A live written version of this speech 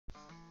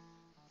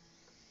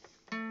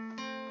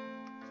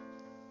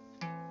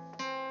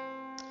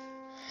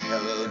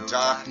Hello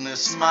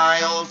darkness,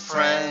 my old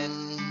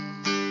friend,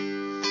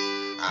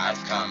 I've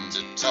come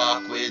to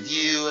talk with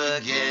you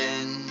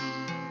again,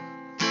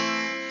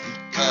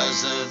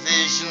 'cause a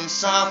vision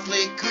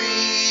softly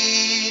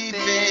creeping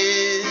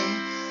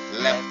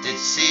left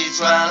its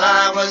seeds while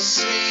I was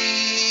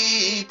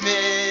sleeping,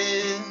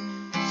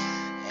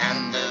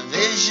 and the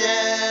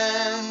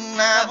vision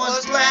that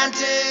was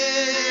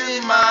planted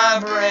in my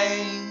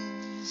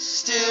brain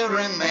still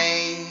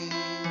remains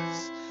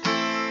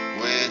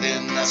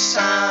within the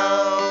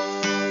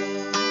sound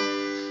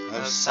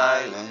of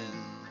silence.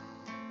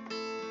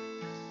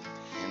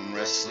 In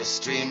restless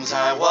dreams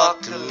I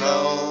walked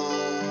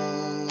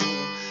alone,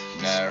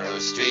 narrow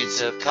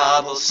streets of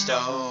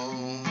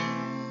cobblestone,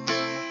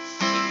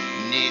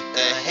 beneath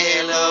the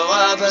halo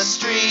of a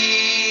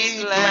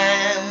street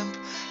lamp.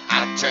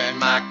 I turned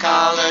my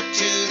collar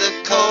to the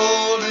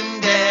cold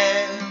and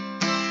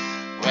damp,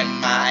 when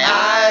my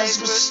eyes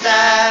were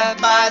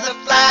stabbed by the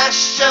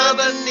flash of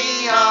a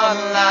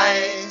neon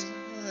light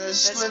that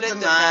split the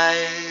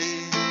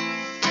night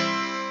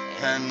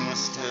and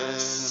whispered the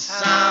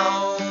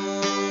sound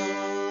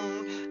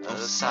of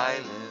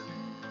silence.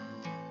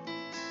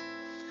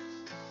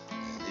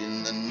 And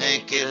in the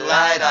naked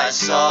light I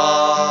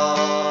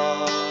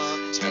saw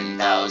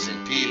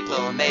 10,000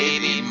 people,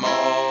 maybe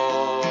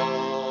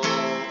more,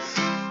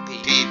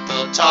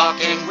 people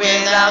talking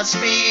without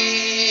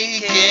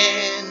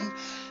speaking,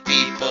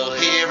 people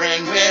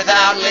hearing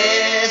without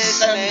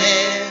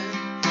listening,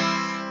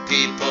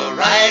 people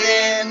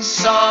writing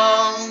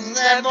songs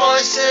that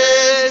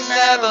voices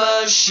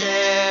never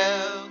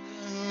share.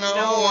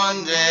 No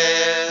one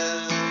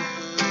dares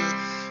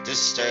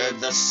disturb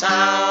the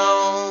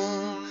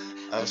sound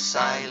of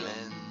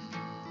silence.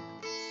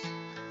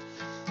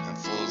 And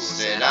fools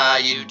said,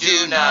 you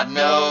do not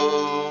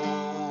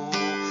know,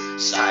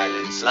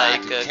 silence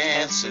like a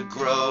cancer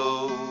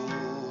grows.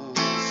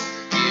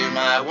 Hear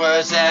my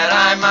words that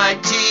I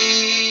might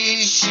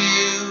teach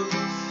you,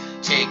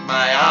 take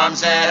my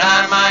arms that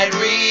I might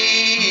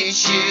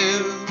reach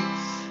you,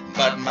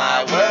 but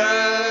my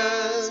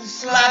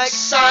words like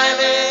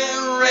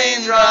silent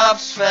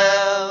raindrops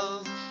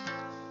fell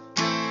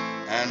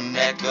and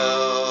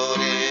echoed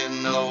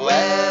in the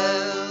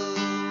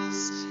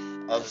wells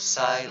of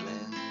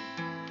silence.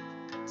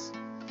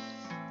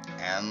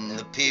 And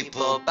the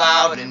people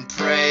bowed and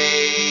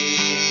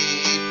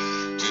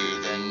prayed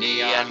to the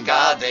neon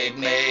god they'd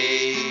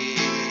made,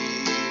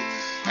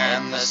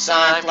 and the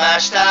sign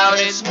flashed out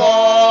its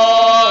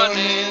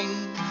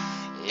warning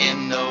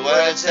in the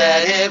words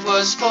that it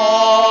was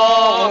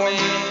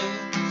forming.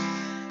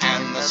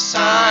 And the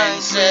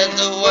sign said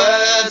the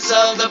words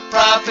of the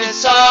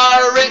prophets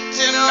are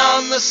written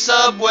on the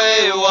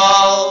subway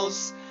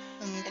walls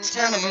and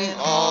tenement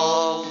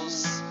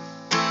halls,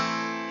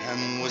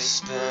 and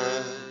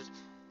whispered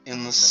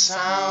in the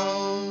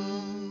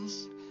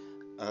sounds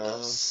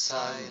of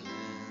silence.